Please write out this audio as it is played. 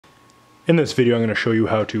In this video I'm going to show you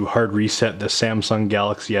how to hard reset the Samsung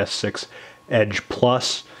Galaxy S6 Edge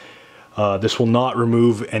Plus. This will not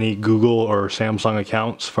remove any Google or Samsung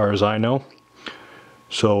accounts as far as I know.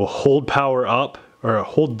 So hold power up, or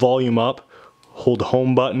hold volume up, hold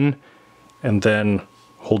home button, and then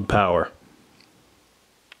hold power.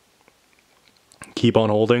 Keep on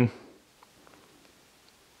holding.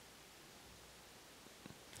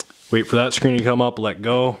 Wait for that screen to come up, let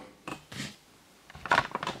go.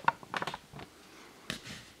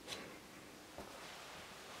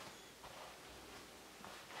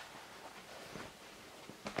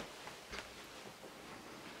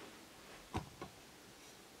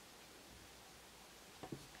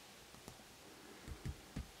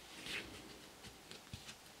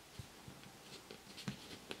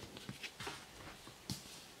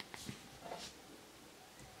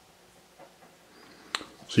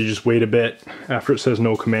 So you just wait a bit after it says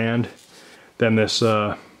no command. Then this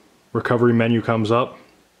recovery menu comes up.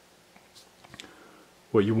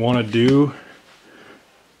 What you want to do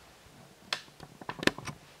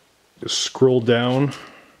is scroll down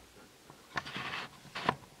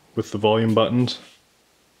with the volume buttons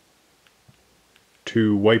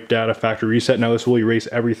to wipe data factory reset. Now this will erase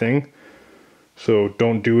everything, so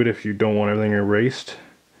don't do it if you don't want everything erased.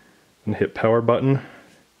 And hit power button.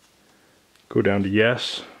 Go down to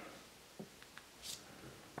yes.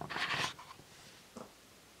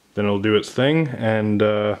 Then it'll do its thing and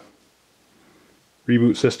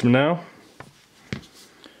reboot system now.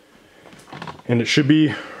 And it should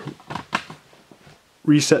be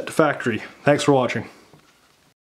reset to factory. Thanks for watching.